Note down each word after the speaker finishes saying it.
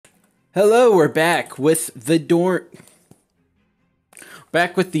Hello, we're back with the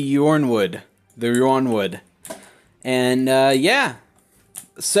Yronwood, and yeah.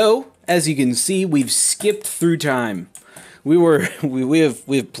 So as you can see, we've skipped through time.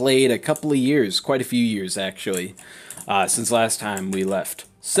 We've played a couple of years, quite a few years actually, since last time we left.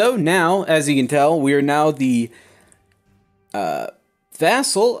 So now, as you can tell, we are now the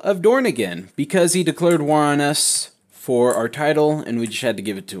vassal of Dorn again because he declared war on us for our title, and we just had to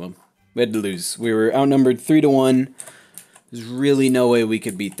give it to him. We had to lose. We were outnumbered 3-1. There's really no way we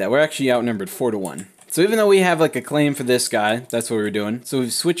could beat that. We're actually outnumbered 4-1. So even though we have like a claim for this guy, that's what we were doing. So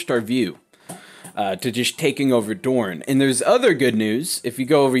we've switched our view to just taking over Dorne. And there's other good news. If you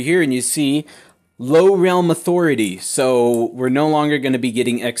go over here and you see low realm authority. So we're no longer going to be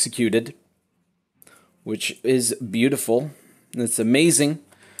getting executed, which is beautiful. It's amazing.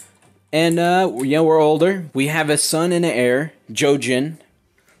 And yeah, we're older. We have a son and an heir, Jojen.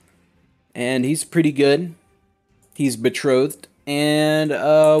 And he's pretty good. He's betrothed.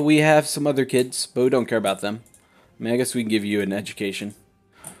 And we have some other kids, but we don't care about them. I mean, I guess we can give you an education.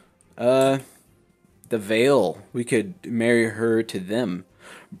 The Vale. We could marry her to them.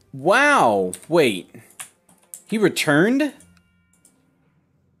 Wow! Wait. He returned?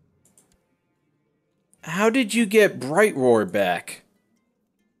 How did you get Bright Roar back?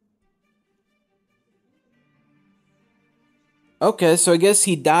 Okay, so I guess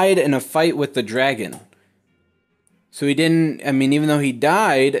he died in a fight with the dragon. So he didn't, I mean, even though he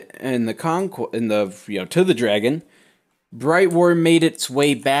died in the to the dragon, Bright Roar made its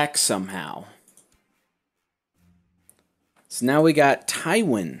way back somehow. So now we got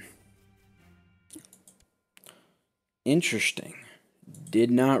Tywin. Interesting. Did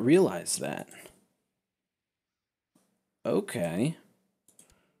not realize that. Okay.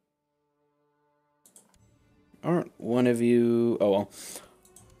 Aren't one of you... Oh, well.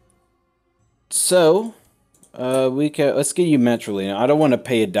 So, let's get you Metrolina. I don't want to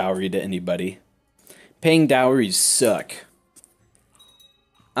pay a dowry to anybody. Paying dowries suck.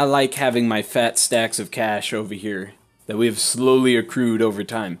 I like having my fat stacks of cash over here that we have slowly accrued over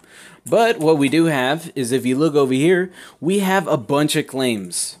time. But what we do have is, if you look over here, we have a bunch of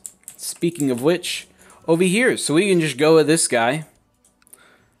claims. Speaking of which, over here. So we can just go with this guy.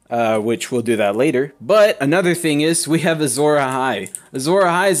 Which we'll do that later. But another thing is, we have Azor Ahai. Azor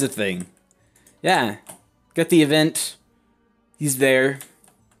Ahai is a thing. Yeah. Got the event. He's there.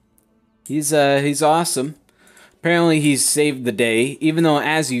 He's awesome. Apparently he's saved the day, even though,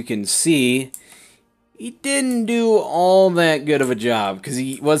 as you can see, he didn't do all that good of a job, because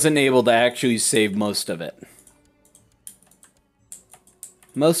he wasn't able to actually save most of it.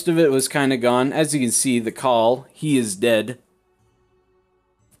 Most of it was kind of gone. As you can see, the call, he is dead.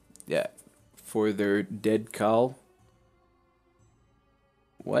 Yeah, for their dead call.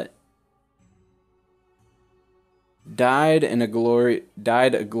 What? Died a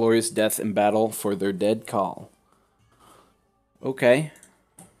glorious death in battle for their dead call. Okay.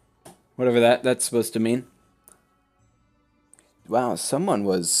 Whatever that's supposed to mean. Wow, someone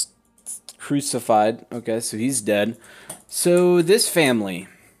was crucified. Okay, so he's dead. So this family,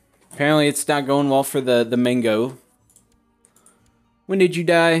 apparently it's not going well for the Mango. When did you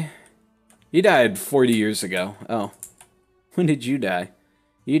die? You died 40 years ago. Oh. When did you die?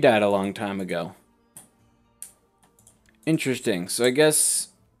 You died a long time ago. Interesting. So I guess...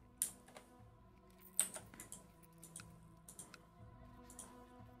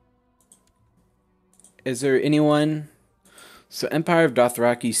 Is there anyone... So Empire of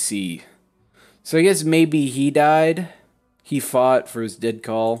Dothraki Sea. So I guess maybe he died. He fought for his dead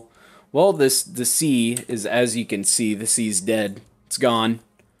call. Well, the sea is, as you can see, the sea's dead. It's gone.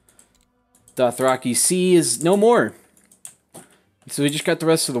 Dothraki Sea is no more. So we just got the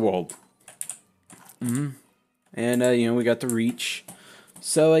rest of the world. And, you know, we got the Reach.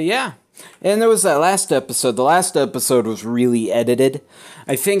 So, yeah. And there was that last episode. The last episode was really edited.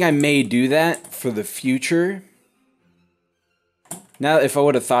 I think I may do that for the future. Now, if I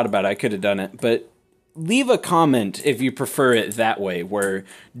would have thought about it, I could have done it. But leave a comment if you prefer it that way, where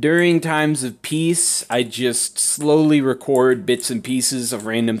during times of peace, I just slowly record bits and pieces of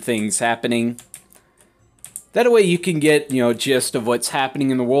random things happening. That way you can get, you know, gist of what's happening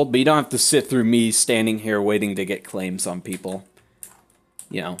in the world, but you don't have to sit through me standing here waiting to get claims on people.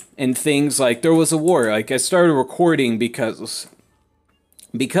 You know, and things like, there was a war. Like, I started recording because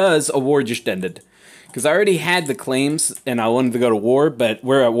a war just ended. Because I already had the claims, and I wanted to go to war, but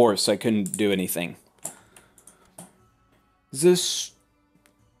we're at war, so I couldn't do anything. Is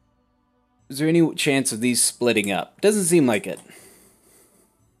there any chance of these splitting up? Doesn't seem like it.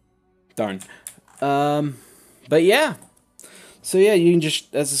 Darn. But yeah. So yeah, you can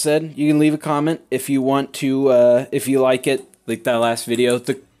just, as I said, you can leave a comment if you want to, if you like it, like that last video.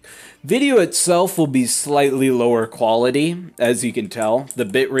 The video itself will be slightly lower quality, as you can tell. The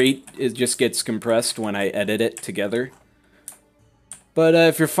bitrate, it just gets compressed when I edit it together. But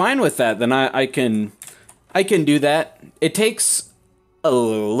if you're fine with that, then I can do that. It takes a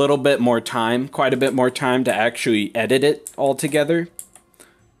little bit more time, quite a bit more time to actually edit it all together,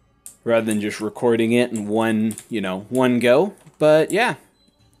 rather than just recording it in one go. But yeah,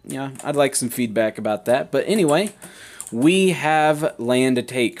 I'd like some feedback about that. But anyway, we have land to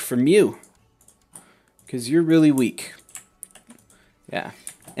take from you, because you're really weak. Yeah.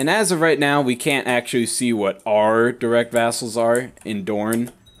 And as of right now, we can't actually see what our direct vassals are in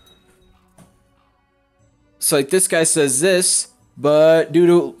Dorne. So like this guy says this, but due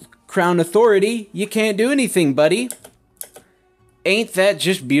to crown authority, you can't do anything, buddy. Ain't that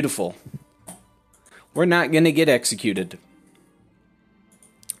just beautiful? We're not gonna get executed.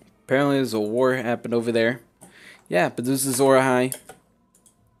 Apparently there's a war happened over there. Yeah, but this is Orahai.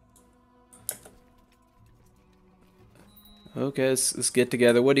 Okay, let's get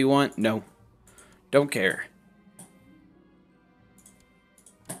together. What do you want? No. Don't care.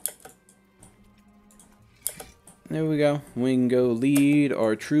 There we go. We can go lead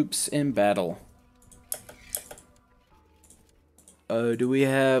our troops in battle. Do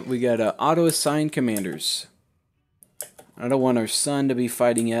we got auto-assigned commanders. I don't want our son to be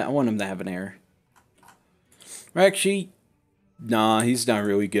fighting yet. I want him to have an heir. Actually, nah, he's not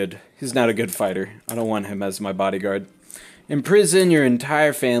really good. He's not a good fighter. I don't want him as my bodyguard. Imprison your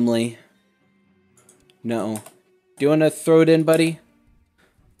entire family. No. Do you want to throw it in, buddy?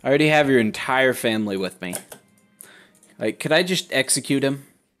 I already have your entire family with me. Like, could I just execute him?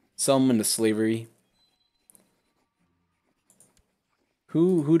 Sell him into slavery?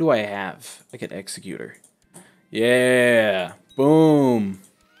 Who do I have? I could execute her. Yeah. Boom.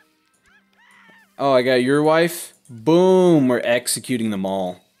 Oh, I got your wife? Boom. We're executing them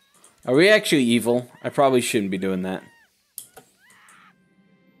all. Are we actually evil? I probably shouldn't be doing that.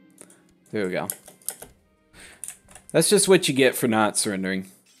 There we go. That's just what you get for not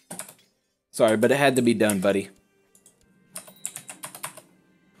surrendering. Sorry, but it had to be done, buddy.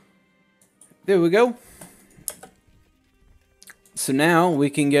 There we go. So now we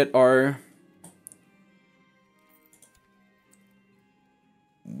can get our...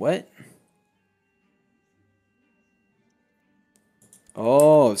 What?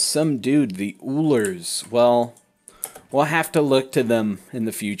 Oh, some dude, the Oolers. Well, we'll have to look to them in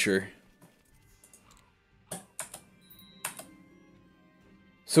the future.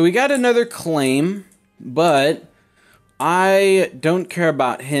 So we got another claim, but I don't care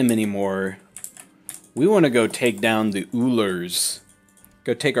about him anymore. We want to go take down the Oolers.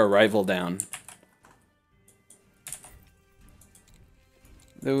 Go take our rival down.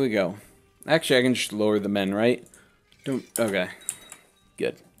 There we go. Actually, I can just lower the men, right? Okay.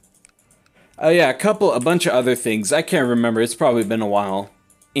 Good. Oh yeah, a bunch of other things. I can't remember. It's probably been a while.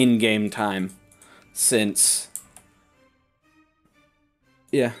 In-game time. Since...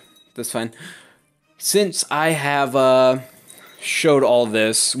 Yeah, that's fine. Since I have showed all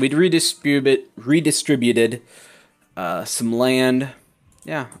this, we'd redistributed some land.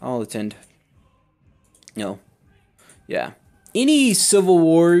 Yeah, I'll attend. No. Yeah. Any civil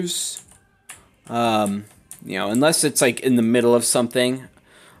wars, unless it's like in the middle of something,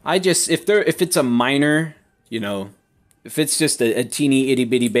 if it's a minor, if it's just a teeny itty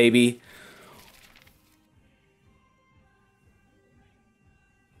bitty baby,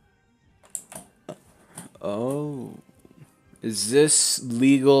 oh, is this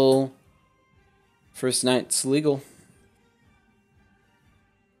legal? First night's legal.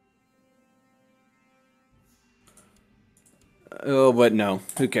 Oh, but no.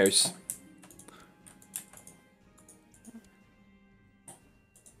 Who cares?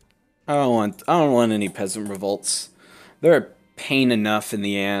 I don't want any peasant revolts. They're a pain enough in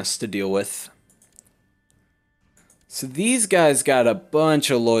the ass to deal with. So these guys got a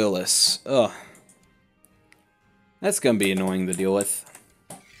bunch of loyalists. Ugh. That's gonna be annoying to deal with.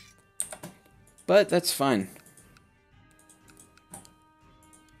 But that's fine.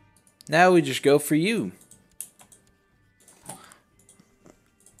 Now we just go for you.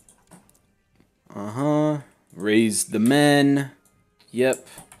 Raise the men. Yep.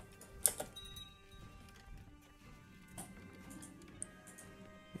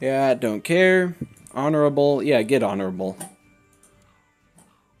 Yeah, don't care. Honorable. Yeah, get honorable.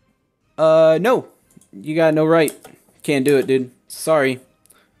 No. You got no right. Can't do it, dude. Sorry.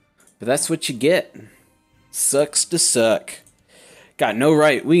 But that's what you get. Sucks to suck. Got no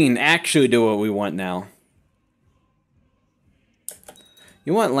right. We can actually do what we want now.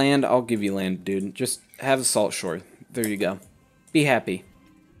 You want land? I'll give you land, dude. Just have a salt shore. There you go. Be happy.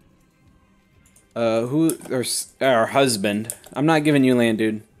 Our husband. I'm not giving you land,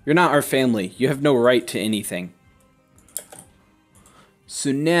 dude. You're not our family. You have no right to anything.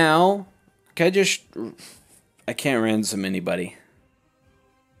 So now, I can't ransom anybody.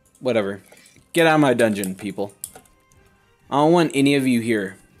 Whatever. Get out of my dungeon, people. I don't want any of you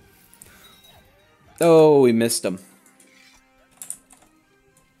here. Oh, we missed him.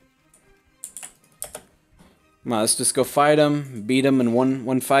 Come on, let's just go fight him. Beat him in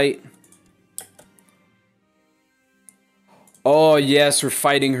one fight. Oh, yes, we're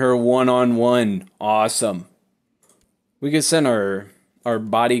fighting her one-on-one. Awesome. We could send our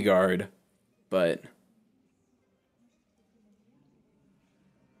bodyguard, but...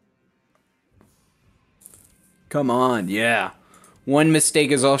 Come on, yeah. One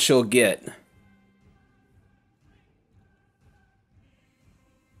mistake is all she'll get.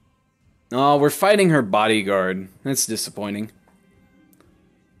 Oh, we're fighting her bodyguard. That's disappointing.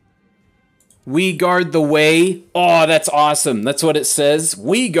 We guard the way. Oh, that's awesome. That's what it says.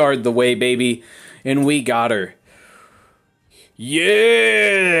 We guard the way, baby. And we got her.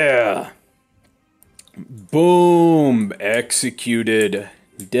 Yeah! Boom! Executed.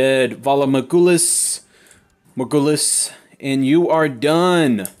 Dead. Valamagulis. Magulis. And you are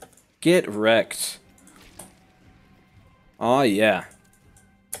done. Get wrecked. Oh, yeah.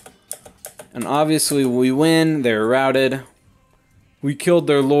 And obviously we win. They're routed. We killed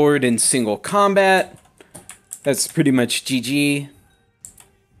their lord in single combat. That's pretty much GG.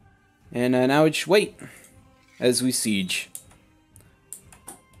 And now we just wait as we siege.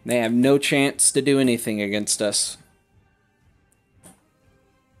 They have no chance to do anything against us.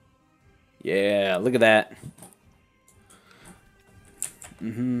 Yeah, look at that.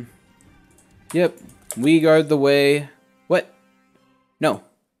 Yep, we guard the way. What? No.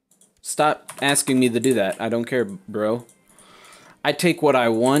 Stop asking me to do that. I don't care, bro. I take what I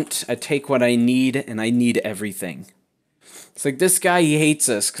want, I take what I need, and I need everything. It's like this guy, he hates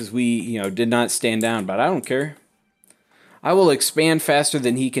us because we, did not stand down, but I don't care. I will expand faster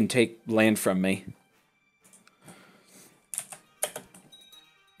than he can take land from me.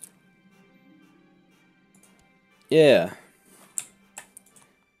 Yeah.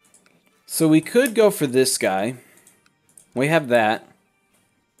 So we could go for this guy. We have that.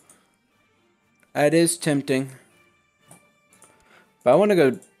 It is tempting. But I want to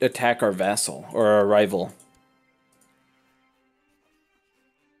go attack our vassal, or our rival.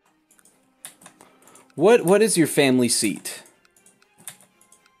 What is your family seat?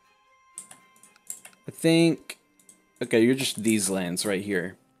 I think... Okay, you're just these lands right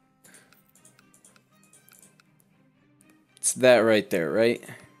here. It's that right there, right?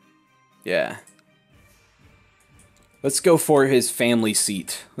 Yeah. Let's go for his family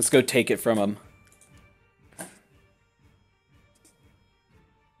seat. Let's go take it from him.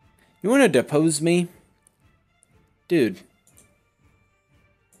 You want to depose me? Dude.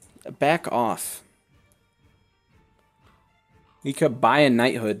 Back off. You could buy a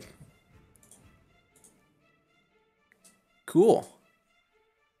knighthood. Cool.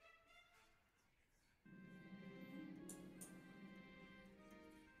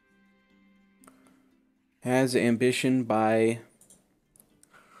 Has ambition by...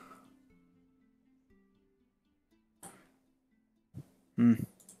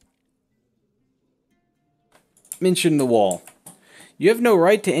 Mention the wall. You have no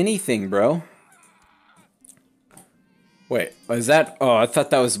right to anything, bro. Wait, was that... Oh, I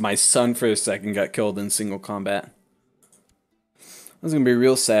thought that was my son for a second got killed in single combat. That was gonna be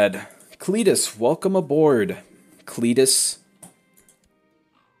real sad. Cletus, welcome aboard. Cletus.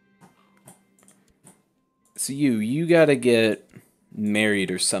 So you gotta get married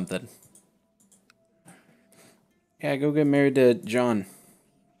or something. Yeah, go get married to John.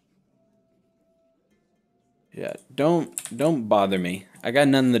 Yeah, don't bother me. I got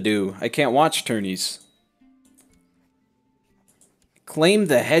nothing to do. I can't watch tourneys. Claim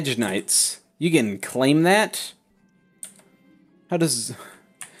the Hedge Knights. You can claim that? How does...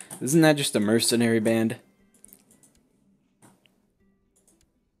 Isn't that just a mercenary band?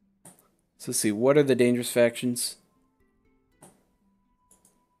 So let's see, what are the dangerous factions?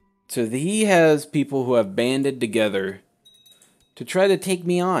 So he has people who have banded together to try to take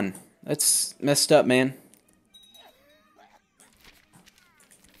me on. That's messed up, man.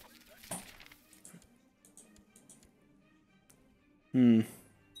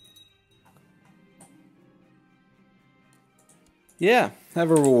 Yeah,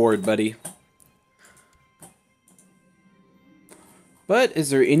 have a reward, buddy. But is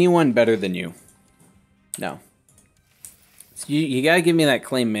there anyone better than you? No. It's You gotta give me that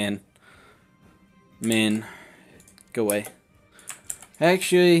claim, man. Man, go away.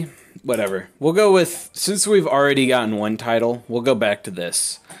 Actually, whatever. We'll go with, since we've already gotten one title, we'll go back to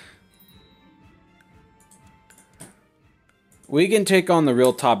this. We can take on the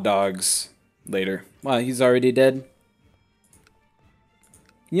real top dogs later. Wow, he's already dead.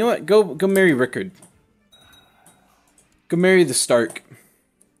 You know what? Go marry Rickard. Go marry the Stark.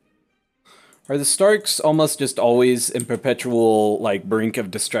 Are the Starks almost just always in perpetual, like, brink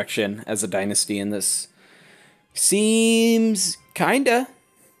of destruction as a dynasty in this? Seems kinda.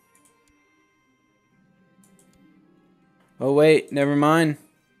 Oh wait, never mind.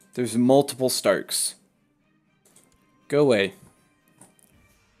 There's multiple Starks. Go away.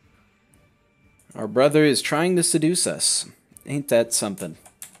 Our brother is trying to seduce us. Ain't that something?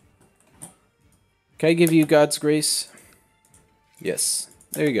 Can I give you God's grace? Yes.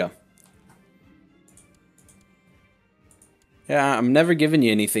 There you go. Yeah, I'm never giving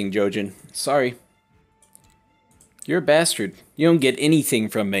you anything, Jojen. Sorry. You're a bastard. You don't get anything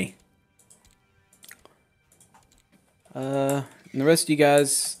from me. And the rest of you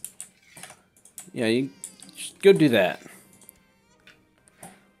guys... Yeah, you should go do that.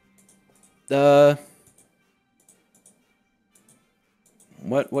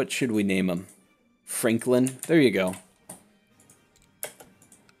 What should we name him? Franklin? There you go.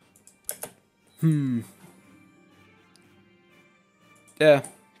 Yeah,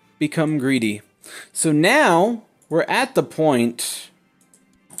 become greedy. So now, we're at the point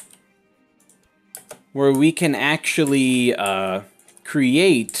where we can actually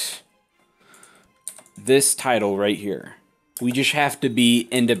create this title right here. We just have to be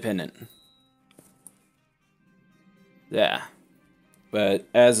independent. Yeah. But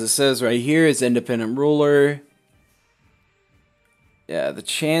as it says right here, it's independent ruler. Yeah, the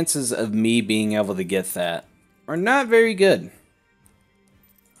chances of me being able to get that are not very good.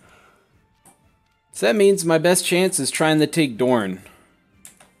 So that means my best chance is trying to take Dorne.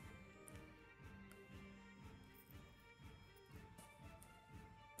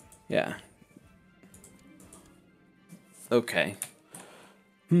 Yeah. Okay.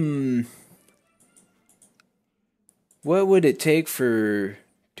 What would it take to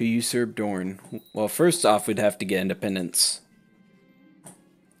usurp Dorne? Well, first off, we'd have to get independence.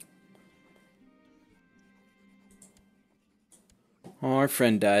 Oh, our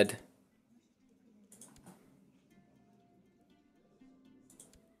friend died.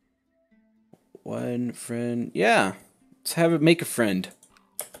 One friend. Yeah. Let's have it make a friend.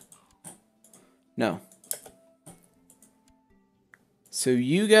 No. So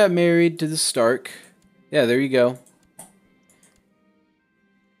you got married to the Stark. Yeah, there you go.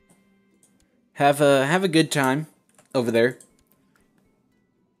 Have a good time over there.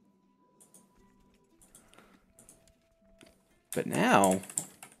 But now,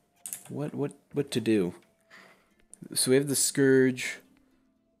 what to do? So we have the Scourge,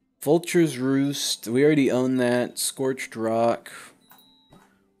 Vulture's Roost. We already own that. Scorched Rock.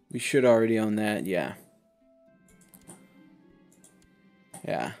 We should already own that. Yeah.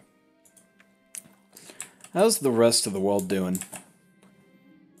 Yeah. How's the rest of the world doing?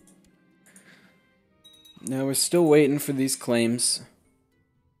 Now we're still waiting for these claims.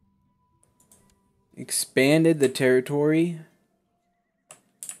 Expanded the territory.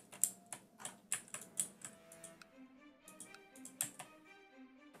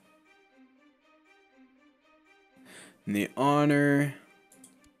 And the honor.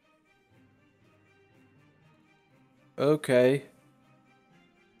 Okay.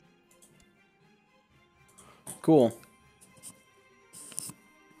 Cool.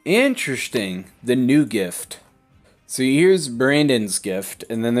 Interesting. The new gift. So here's Brandon's gift,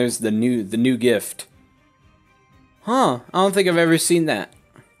 and then there's the new gift. Huh, I don't think I've ever seen that.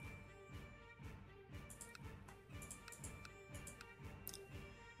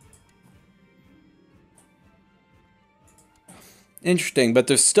 Interesting, but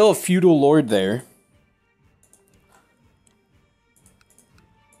there's still a feudal lord there.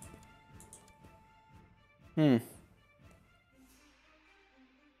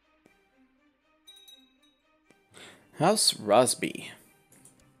 House Rosby.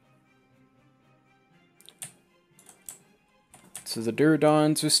 So the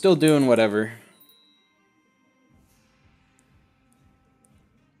Duradons are still doing whatever.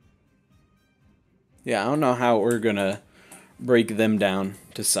 Yeah, I don't know how we're gonna break them down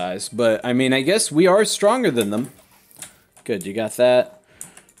to size, but I mean, I guess we are stronger than them. Good, you got that.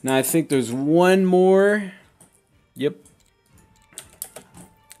 Now I think there's one more. Yep.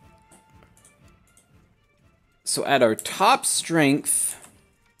 So at our top strength,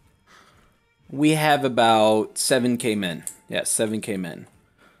 We have about 7k men. Yeah, 7k men.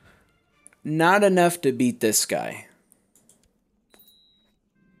 Not enough to beat this guy.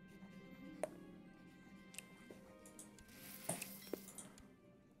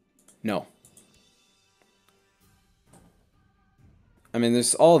 No. I mean,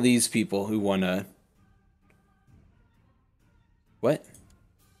 there's all these people who want to... What?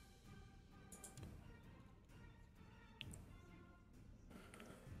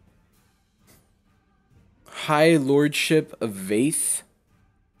 High Lordship of Vaith?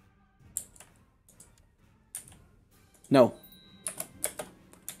 No.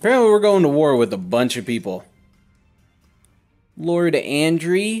 Apparently we're going to war with a bunch of people. Lord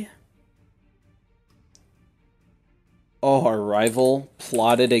Andry? Oh, our rival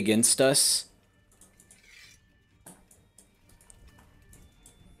plotted against us.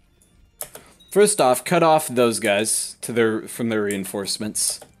 First off, cut off those guys from their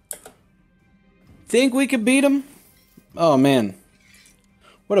reinforcements. Think we could beat them? Oh man.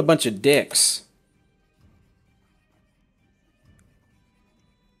 What a bunch of dicks.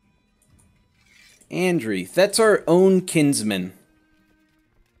 Andry, that's our own kinsman.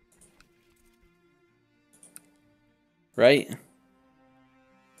 Right?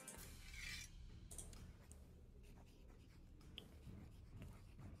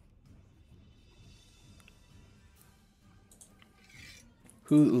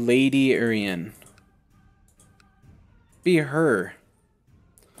 Who? Lady Arian. Be her.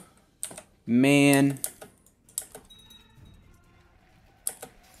 Man.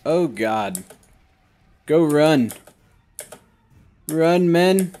 Oh God. Go run. Run,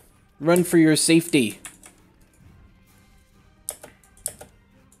 men. Run for your safety.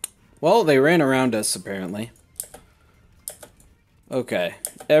 Well, they ran around us, apparently. Okay.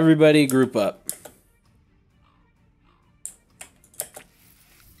 Everybody group up.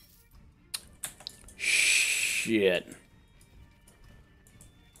 Shit.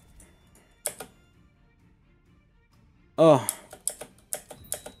 Oh.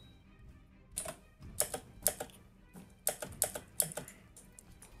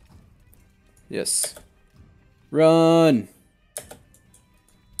 Yes. Run.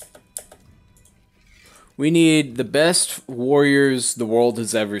 We need the best warriors the world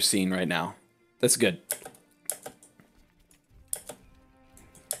has ever seen right now. That's good.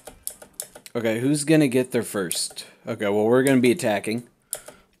 Okay, who's gonna get there first? Okay, well, we're gonna be attacking,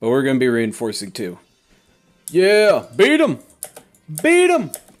 but we're gonna be reinforcing too. Yeah, beat him! Beat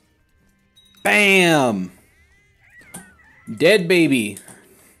him! Bam! Dead baby.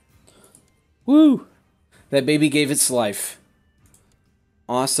 Woo! That baby gave its life.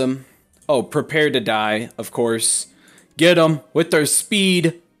 Awesome. Oh, prepare to die, of course. Get them with their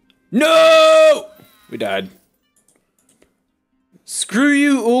speed. No! We died. Screw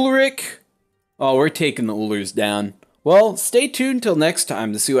you, Ulrich. Oh, we're taking the Ullers down. Well, stay tuned till next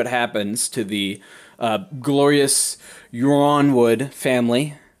time to see what happens to the glorious Yronwood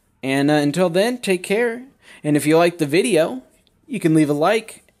family. And until then, take care. And if you liked the video, you can leave a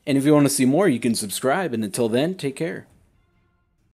like. And if you want to see more, you can subscribe. And until then, take care.